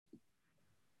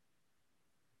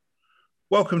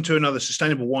Welcome to another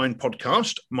Sustainable Wine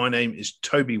podcast. My name is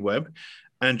Toby Webb,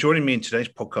 and joining me in today's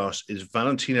podcast is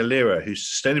Valentina Lira, who's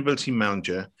Sustainability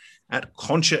Manager at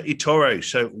Concha y Toro.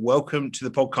 So welcome to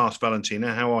the podcast,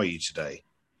 Valentina. How are you today?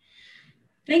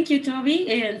 Thank you, Toby,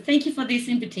 and thank you for this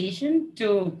invitation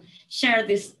to share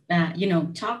this,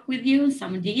 talk with you,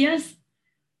 some ideas.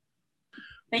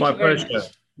 Thank you very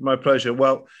much. My pleasure.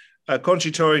 Well, Concha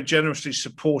y Toro generously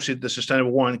supported the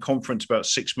Sustainable Wine Conference about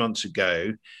 6 months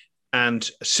ago. And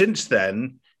since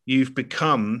then, you've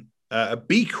become a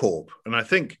B Corp. And I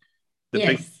think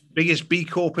the biggest B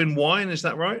Corp in wine, is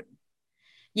that right?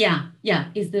 Yeah.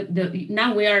 It's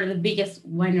now we are the biggest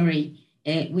winery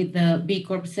with the B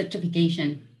Corp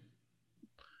certification.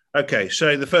 Okay,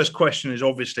 so the first question is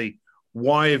obviously,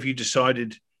 why have you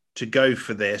decided to go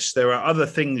for this? There are other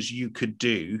things you could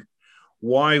do.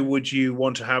 Why would you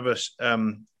want to have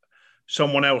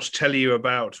someone else tell you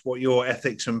about what your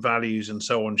ethics and values and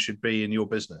so on should be in your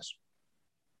business?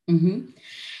 Mm-hmm.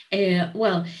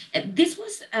 This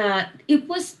was, it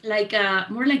was like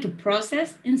more like a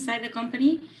process inside the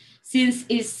company, since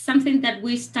it's something that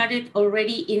we started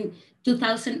already in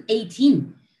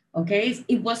 2018. Okay,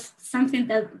 it was something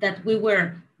that we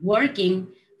were working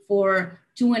for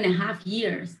 2.5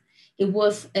 years.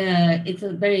 It's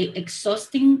a very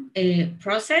exhausting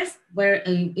process where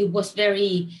it was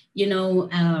very, it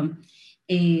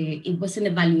was an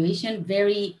evaluation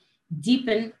very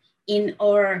deepened in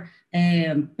our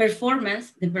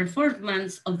performance, the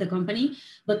performance of the company,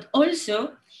 but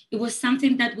also it was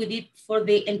something that we did for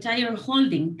the entire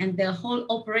holding and the whole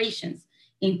operations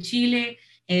in Chile.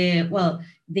 The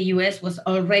US was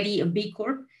already a B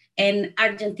Corp, and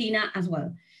Argentina as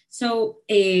well. So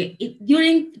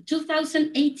during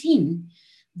 2018,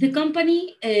 the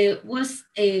company was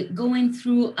going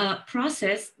through a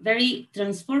process, very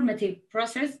transformative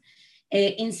process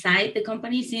inside the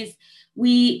company, since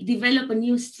we developed a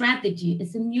new strategy.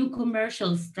 It's a new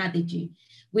commercial strategy.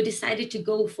 We decided to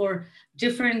go for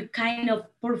different kind of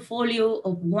portfolio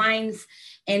of wines,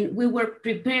 and we were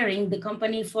preparing the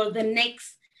company for the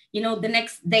next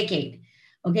decade.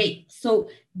 Okay, so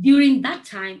during that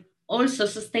time, also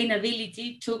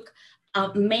sustainability took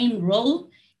a main role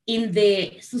in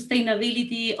the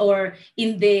sustainability or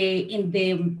in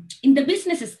the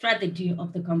business strategy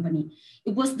of the company.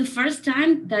 It was the first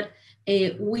time that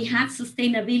we had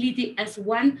sustainability as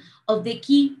one of the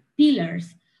key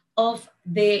pillars of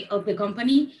the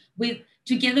company,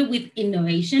 together with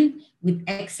innovation, with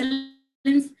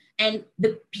excellence, and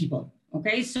the people.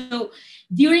 Okay, so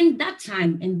during that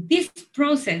time and this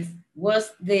process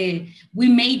we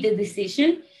made the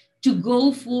decision to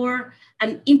go for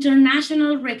an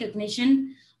international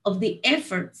recognition of the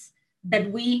efforts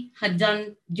that we had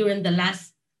done during the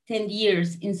last 10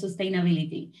 years in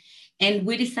sustainability. And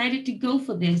we decided to go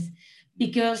for this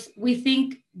because we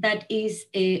think that is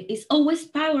always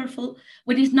powerful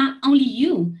when it's not only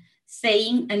you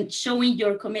saying and showing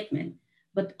your commitment,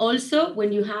 but also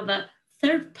when you have a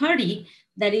third party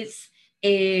that is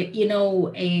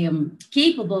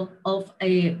capable of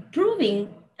proving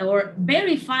or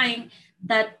verifying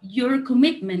that your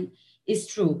commitment is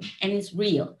true and is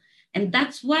real. And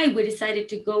that's why we decided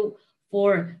to go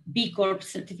for B Corp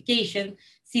certification,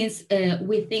 since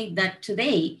we think that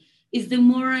today is the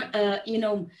more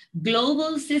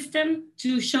global system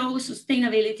to show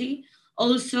sustainability.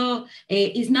 Also,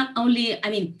 is not only,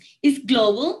 it's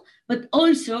global, but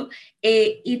also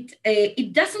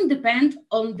it doesn't depend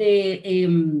on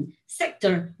the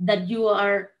sector that you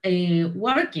are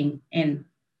working in.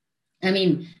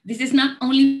 This is not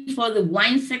only for the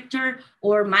wine sector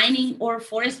or mining or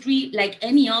forestry, like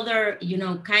any other,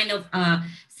 kind of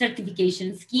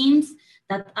certification schemes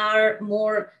that are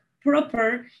more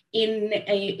proper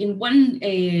in one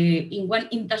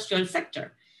industrial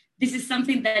sector. This is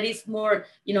something that is more,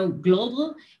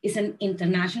 global, is an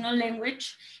international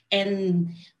language.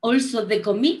 And also the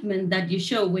commitment that you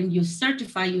show when you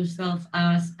certify yourself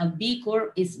as a B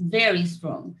Corp is very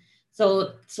strong.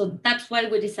 So that's why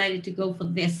we decided to go for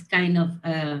this kind of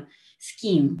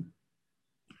scheme.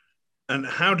 And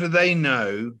how do they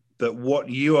know that what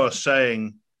you are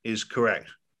saying is correct?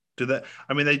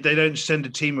 They don't send a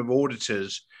team of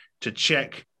auditors to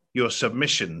check your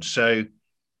submission. So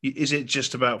is it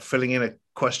just about filling in a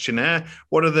questionnaire?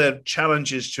 What are the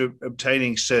challenges to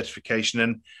obtaining certification,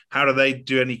 and how do they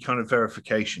do any kind of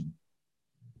verification?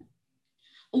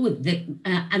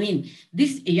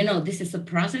 This is a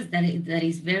process that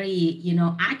is very,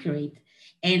 accurate.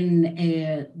 And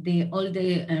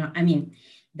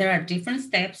there are different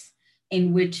steps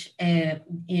in which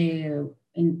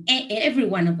in every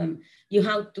one of them, you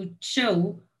have to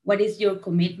show what is your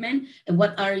commitment, and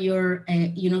what are your,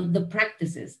 the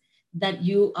practices that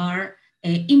you are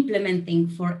implementing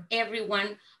for every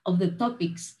one of the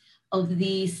topics of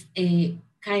this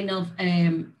kind of,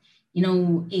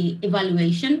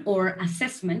 evaluation or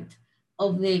assessment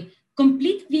of the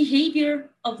complete behavior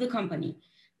of the company,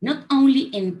 not only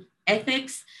in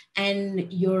ethics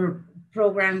and your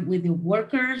program with your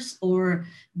workers or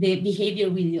the behavior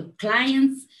with your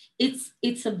clients.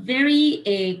 It's a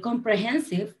very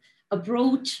comprehensive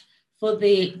approach for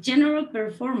the general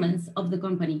performance of the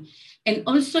company. And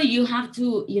also you have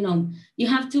to, you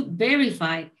have to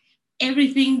verify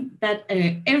everything that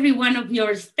every one of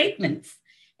your statements,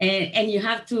 and you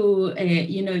have to,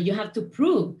 you have to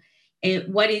prove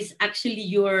what is actually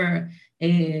your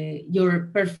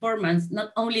performance,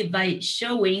 not only by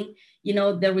showing,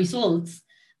 the results,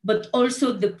 but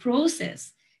also the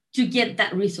process to get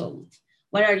that result.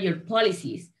 What are your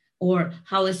policies, or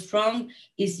how strong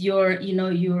is your,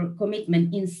 your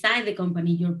commitment inside the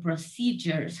company, your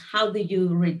procedures, how do you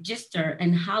register,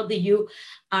 and how do you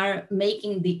are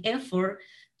making the effort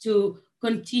to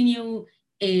continue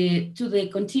to the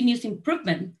continuous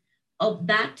improvement of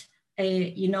that,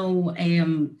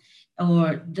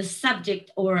 or the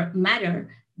subject or matter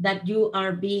that you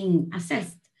are being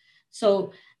assessed.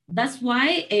 So that's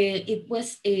why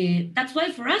that's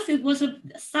why for us it was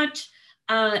such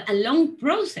a long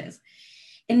process.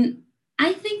 And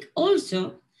I think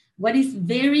also what is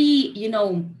very,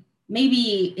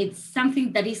 maybe it's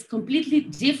something that is completely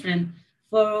different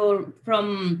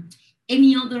from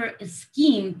any other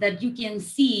scheme that you can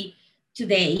see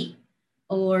today,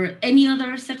 or any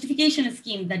other certification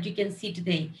scheme that you can see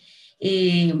today,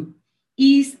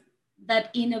 is that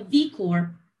in a B Corp,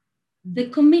 the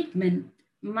commitment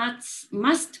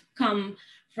must come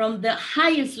from the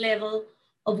highest level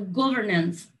of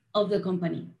governance of the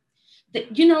company.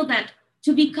 You know that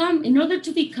in order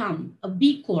to become a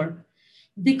B Corp,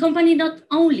 the company not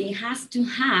only has to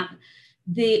have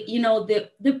the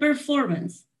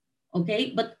performance,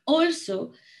 okay, but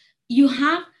also you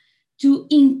have to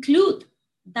include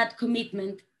that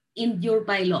commitment in your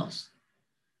bylaws.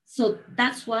 So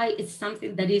that's why it's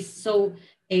something that is so,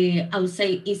 I would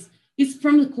say, is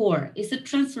from the core. It's a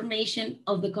transformation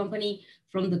of the company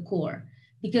from the core.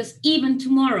 Because even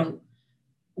tomorrow,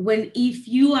 if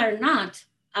you are not,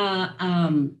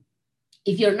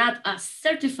 if you're not a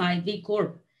certified B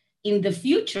Corp in the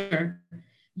future,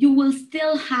 you will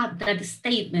still have that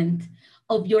statement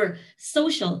of your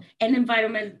social and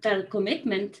environmental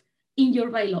commitment in your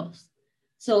bylaws.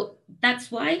 So that's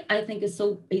why I think it's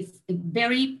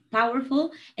very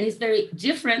powerful, and it's very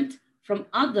different from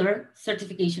other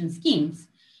certification schemes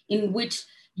in which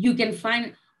you can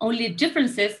find only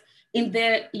differences in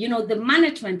the, the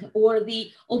management or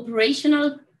the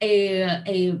operational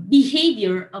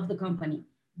behavior of the company.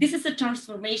 This is a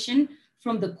transformation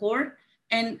from the core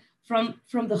and from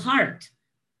the heart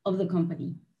of the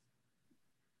company.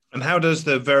 And how does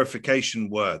the verification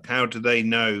work? How do they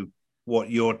know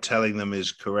what you're telling them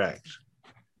is correct?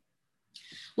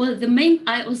 Well,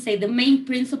 I would say the main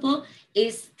principle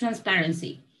is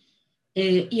transparency.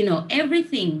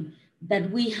 Everything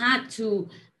that we had to,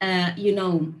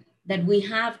 that we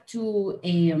have to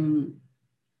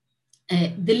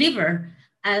deliver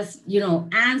as,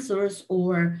 answers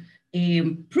or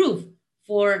proof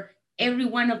for every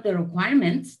one of the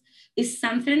requirements is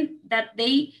something that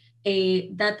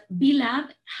that B-Lab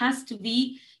has to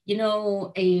be,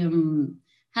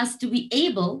 has to be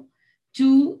able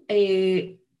to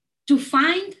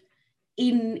find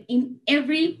in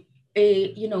every,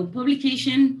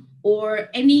 publication or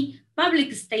any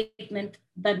public statement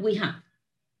that we have,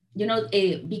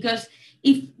 because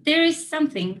if there is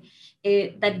something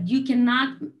that you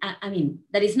cannot,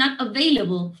 that is not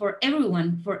available for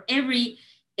everyone, for every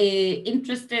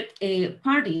interested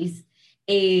parties,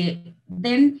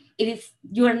 then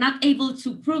you are not able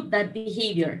to prove that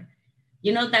behavior.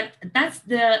 That's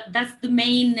the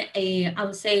main, I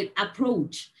would say,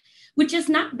 approach, which is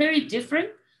not very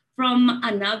different from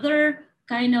another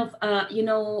kind of,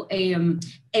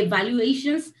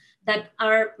 evaluations that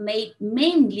are made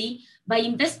mainly by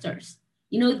investors.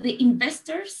 The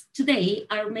investors today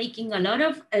are making a lot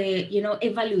of,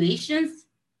 evaluations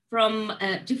from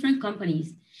different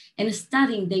companies and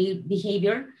studying their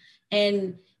behavior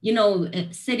and,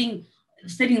 setting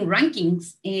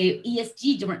rankings,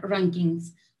 ESG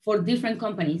rankings for different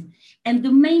companies. And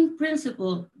the main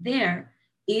principle there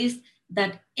is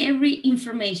that every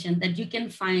information that you can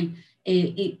find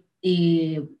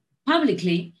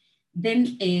publicly,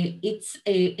 then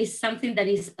it's something that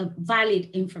is a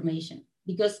valid information,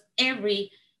 because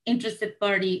every interested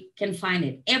party can find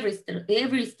it.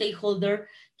 Every stakeholder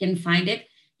can find it,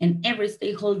 and every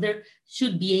stakeholder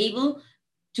should be able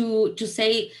to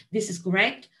say this is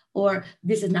correct or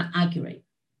this is not accurate.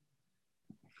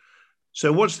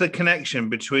 So what's the connection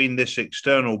between this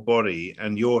external body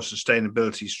and your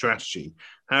sustainability strategy?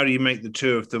 How do you make the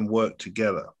two of them work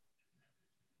together?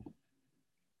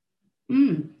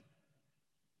 You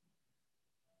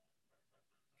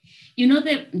know,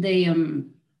 the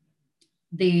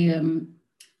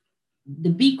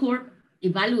B Corp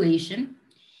evaluation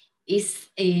is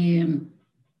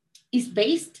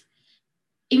based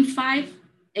in five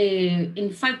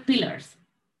pillars,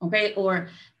 okay, or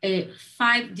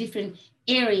 5 different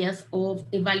areas of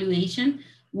evaluation,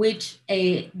 which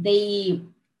they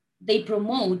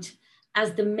promote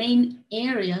as the main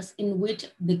areas in which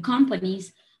the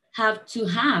companies have to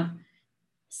have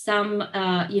some,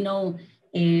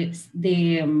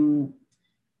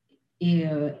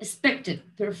 expected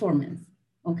performance.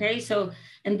 Okay, so,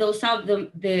 and those are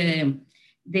the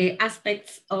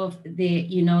aspects of the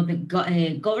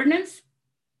governance,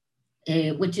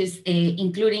 which is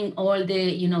including all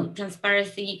the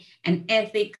transparency and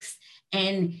ethics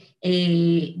and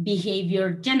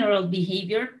general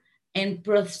behavior and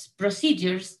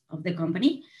procedures of the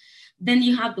company. Then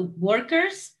you have the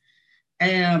workers,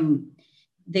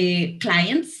 the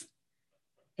clients,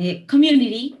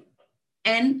 community,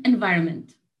 and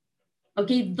environment.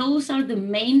 Okay, those are the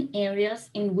main areas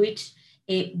in which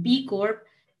a B Corp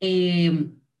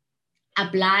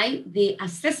apply the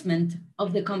assessment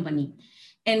of the company.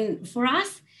 And for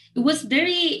us, it was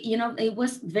very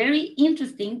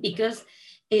interesting because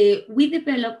we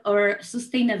developed our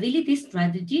sustainability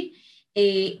strategy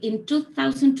in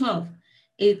 2012,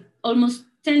 almost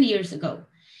 10 years ago.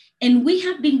 And we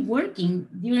have been working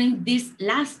during these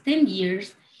last 10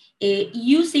 years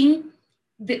using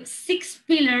the 6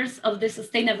 pillars of the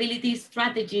sustainability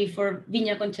strategy for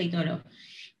Viña Concha y Toro.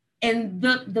 And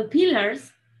the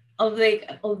pillars of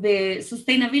the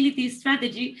sustainability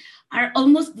strategy are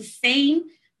almost the same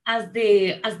as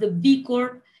the B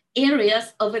Corp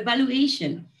areas of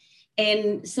evaluation.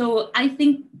 And so I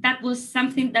think that was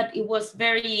something that it was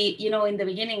very, in the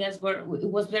beginning it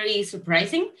was very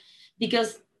surprising,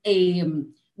 because we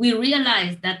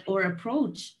realized that our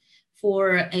approach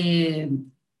for the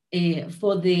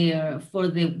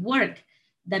work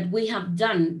that we have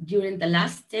done during the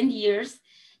last 10 years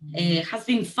has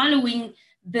been following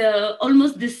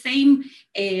almost the same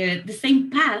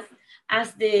path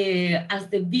as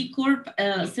the B Corp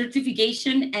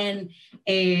certification and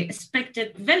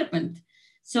expected development.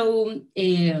 So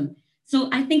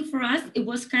I think for us it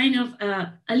was kind of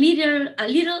a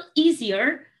little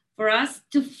easier for us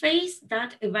to face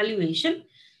that evaluation,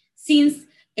 since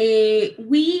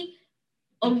we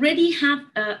already have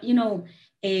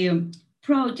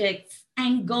projects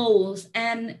and goals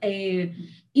and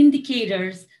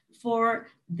indicators for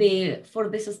the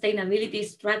sustainability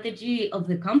strategy of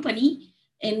the company,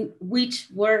 and which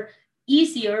were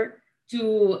easier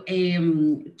to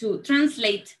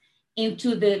translate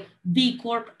into the B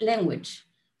Corp language.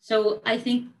 So I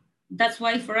think that's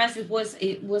why for us it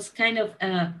was kind of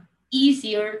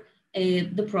easier,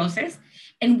 the process,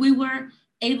 and we were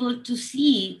able to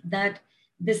see that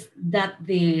the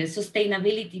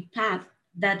sustainability path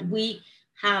that we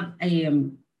have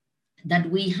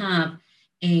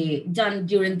done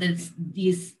during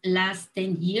these last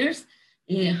 10 years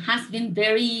has been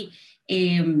very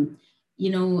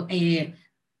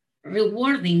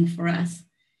rewarding for us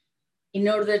in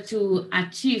order to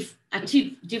achieve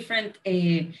different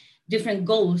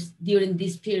goals during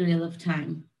this period of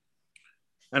time.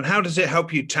 And how does it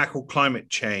help you tackle climate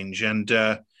change? And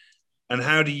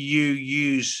how do you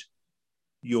use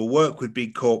your work with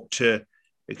B Corp to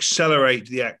accelerate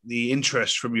the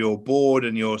interest from your board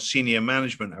and your senior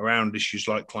management around issues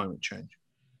like climate change?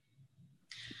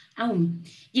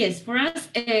 Yes, for us,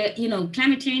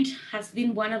 climate change has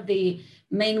been one of the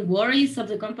main worries of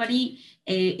the company.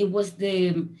 It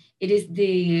is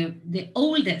the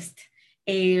oldest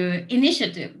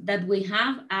initiative that we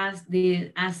have as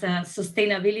a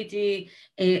sustainability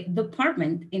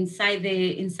department inside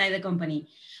the company.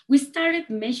 We started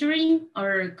measuring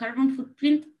our carbon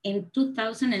footprint in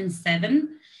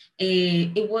 2007.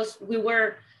 I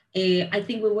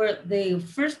think we were the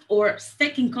first or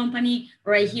second company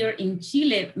right here in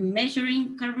Chile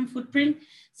measuring carbon footprint.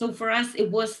 So for us,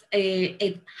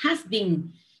 it has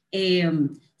been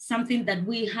something that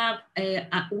we have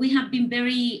been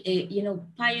very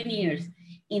pioneers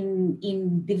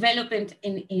in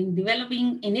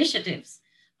developing initiatives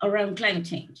around climate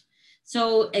change.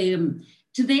 So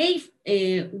today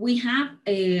we have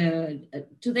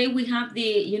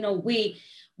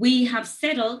we have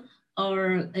settled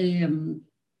our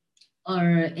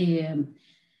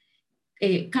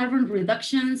carbon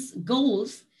reductions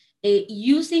goals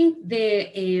using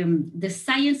the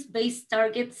Science-Based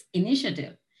Targets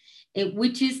Initiative,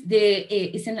 which is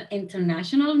is an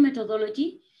international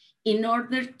methodology in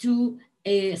order to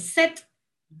set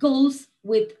goals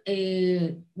with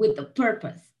a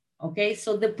purpose. Okay,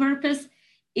 so the purpose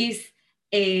is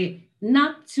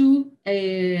not to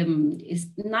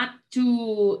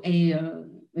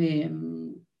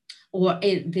or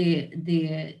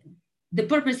the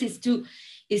purpose is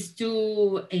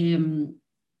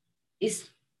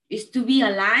to be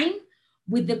aligned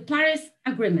with the Paris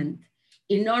Agreement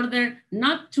in order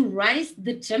not to rise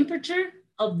the temperature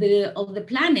of the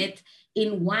planet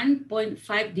in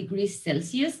 1.5 degrees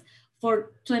Celsius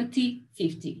for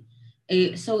 2050.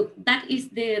 So that is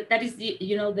the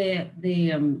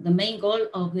main goal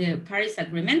of the Paris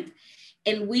Agreement,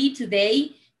 and we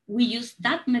use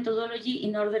that methodology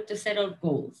in order to set our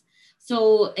goals.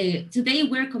 So today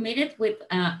we're committed with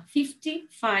a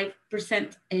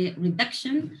 55%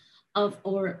 reduction of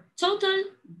our total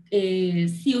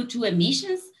CO2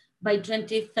 emissions by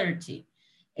 2030.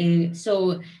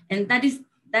 And that is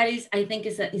I think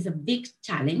is a big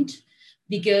challenge,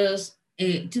 because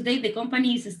today the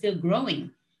company is still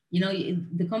growing.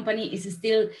 The company is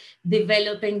still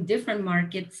developing different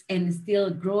markets and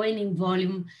still growing in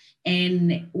volume.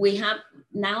 And we have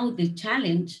now the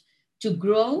challenge to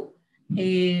grow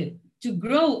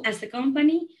as a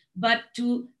company, but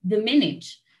to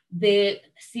diminish the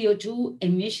CO2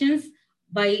 emissions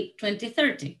by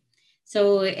 2030.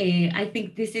 So I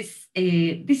think this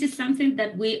is something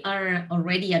that we are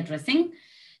already addressing.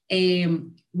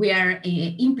 We are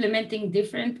implementing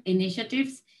different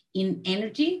initiatives in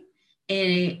energy,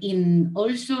 in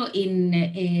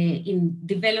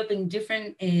developing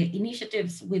different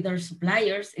initiatives with our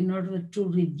suppliers in order to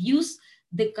reduce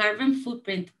the carbon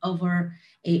footprint of our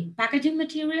packaging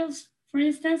materials, for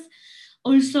instance.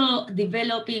 Also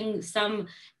developing some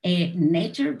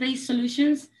nature-based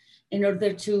solutions in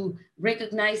order to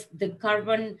recognize the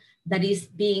carbon that is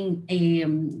being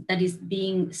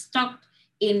stocked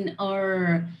in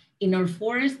our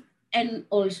forest and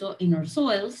also in our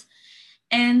soils.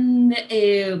 And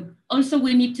also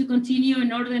we need to continue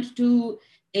in order to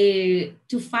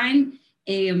find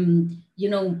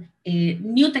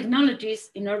new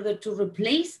technologies in order to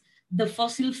replace the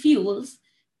fossil fuels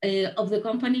of the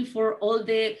company for all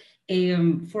the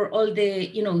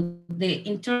the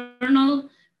internal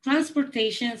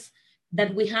transportations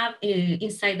that we have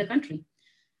inside the country.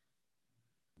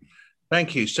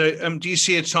 Thank you. So do you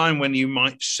see a time when you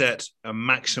might set a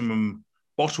maximum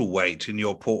bottle weight in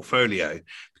your portfolio?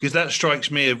 Because that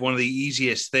strikes me as one of the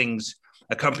easiest things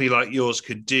a company like yours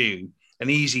could do. An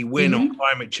easy win on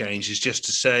climate change is just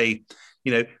to say,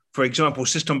 for example,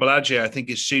 Systembolaget, I think,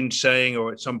 is soon saying,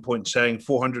 or at some point saying,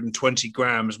 420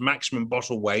 grams maximum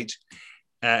bottle weight.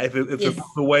 If the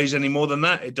bottle weighs any more than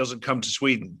that, it doesn't come to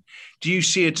Sweden. Do you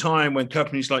see a time when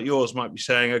companies like yours might be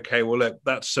saying, okay, well, look,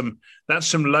 that's some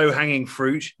low-hanging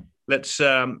fruit. Let's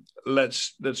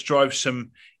drive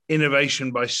some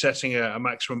innovation by setting a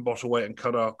maximum bottle weight and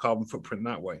cut our carbon footprint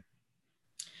that way?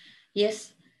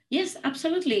 Yes,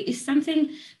 absolutely. It's something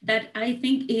that I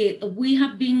think we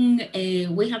have been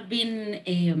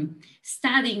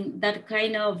studying that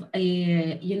kind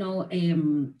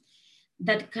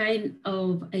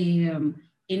of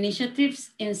initiatives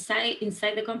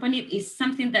inside the company. Is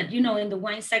something that in the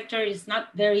wine sector is not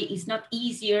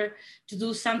easier to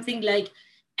do something like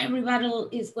every bottle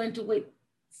is going to weigh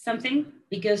something,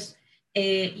 because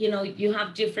you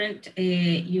have different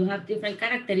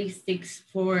characteristics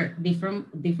for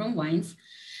different wines,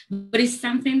 but it's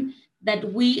something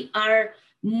that we are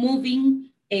moving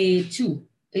to.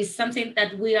 It's something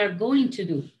that we are going to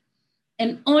do.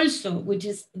 And also, which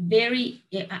is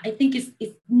I think is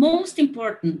most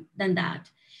important than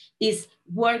that, is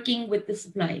working with the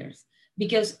suppliers.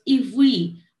 Because if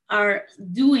we are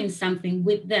doing something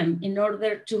with them in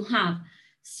order to have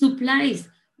supplies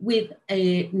with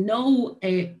no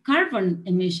carbon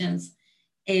emissions,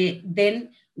 then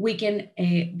we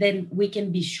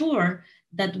can be sure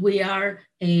that we are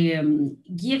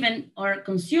giving our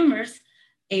consumers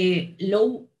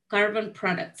low carbon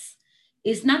products.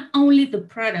 It's not only the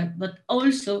product, but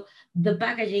also the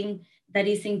packaging that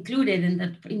is included in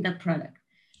that product.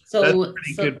 So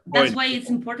that's why it's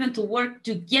important to work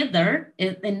together,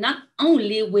 and not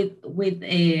only with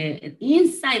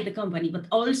inside the company, but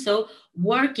also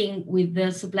working with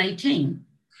the supply chain.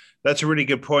 That's a really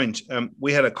good point.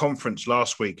 We had a conference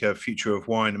last week, a Future of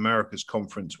Wine Americas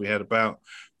conference. We had about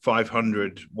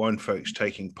 500 wine folks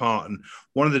taking part, and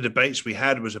one of the debates we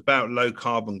had was about low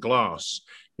carbon glass.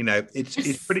 You know,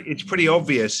 it's pretty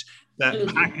obvious that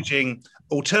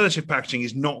alternative packaging,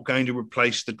 is not going to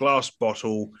replace the glass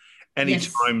bottle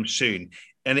anytime soon.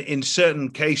 And in certain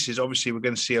cases, obviously, we're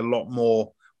going to see a lot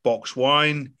more box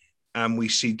wine, and we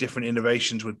see different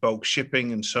innovations with bulk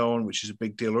shipping and so on, which is a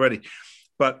big deal already.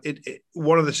 But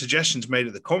one of the suggestions made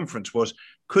at the conference was,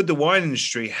 could the wine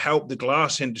industry help the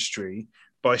glass industry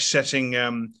by setting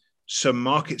some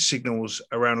market signals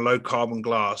around low carbon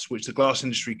glass, which the glass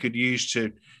industry could use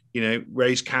to,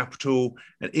 raise capital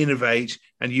and innovate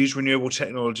and use renewable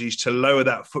technologies to lower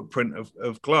that footprint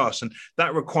of glass. And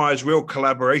that requires real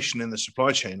collaboration in the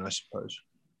supply chain, I suppose.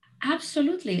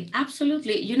 Absolutely,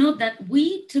 absolutely. You know that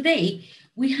today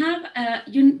we have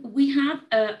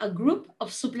a group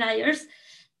of suppliers,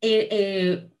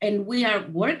 and we are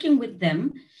working with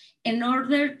them in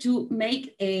order to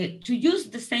use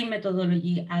the same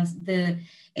methodology as the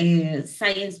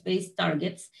science-based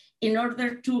targets, in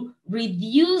order to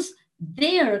reduce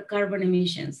their carbon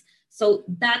emissions. So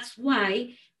that's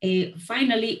why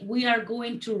finally we are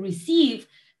going to receive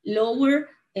lower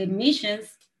emissions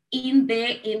in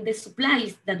the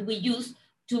supplies that we use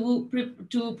to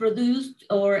produce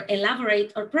or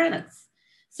elaborate our products.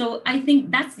 So I think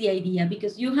that's the idea,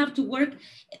 because you have to work.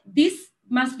 This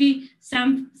must be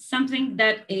something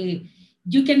that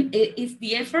you can, is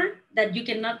the effort that you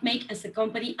cannot make as a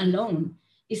company alone.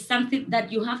 It's something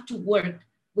that you have to work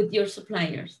with your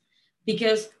suppliers,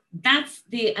 because that's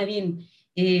the,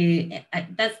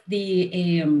 that's the,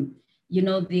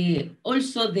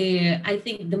 I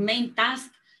think the main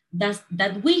task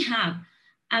that we have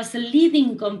as a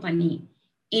leading company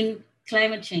in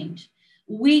climate change.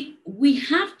 We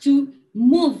have to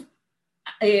move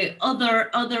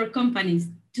other companies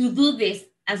to do this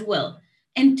as well,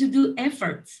 and to do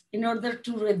efforts in order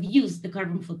to reduce the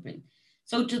carbon footprint.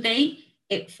 So today,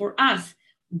 for us,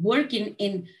 working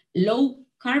in low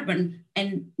carbon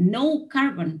and no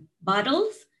carbon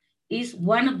bottles is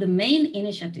one of the main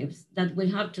initiatives that we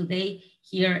have today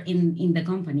here in the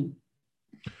company.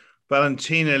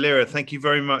 Valentina Lira, thank you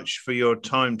very much for your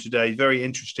time today. Very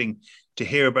interesting to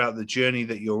hear about the journey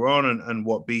that you're on and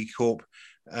what B Corp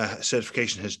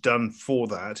certification has done for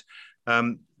that.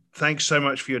 Thanks so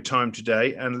much for your time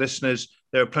today. And listeners,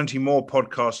 there are plenty more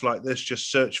podcasts like this.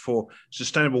 Just search for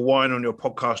Sustainable Wine on your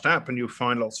podcast app, and you'll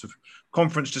find lots of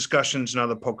conference discussions and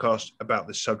other podcasts about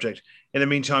this subject. In the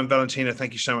meantime, Valentina,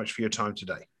 thank you so much for your time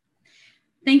today.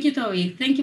 Thank you, Toby. Thank you.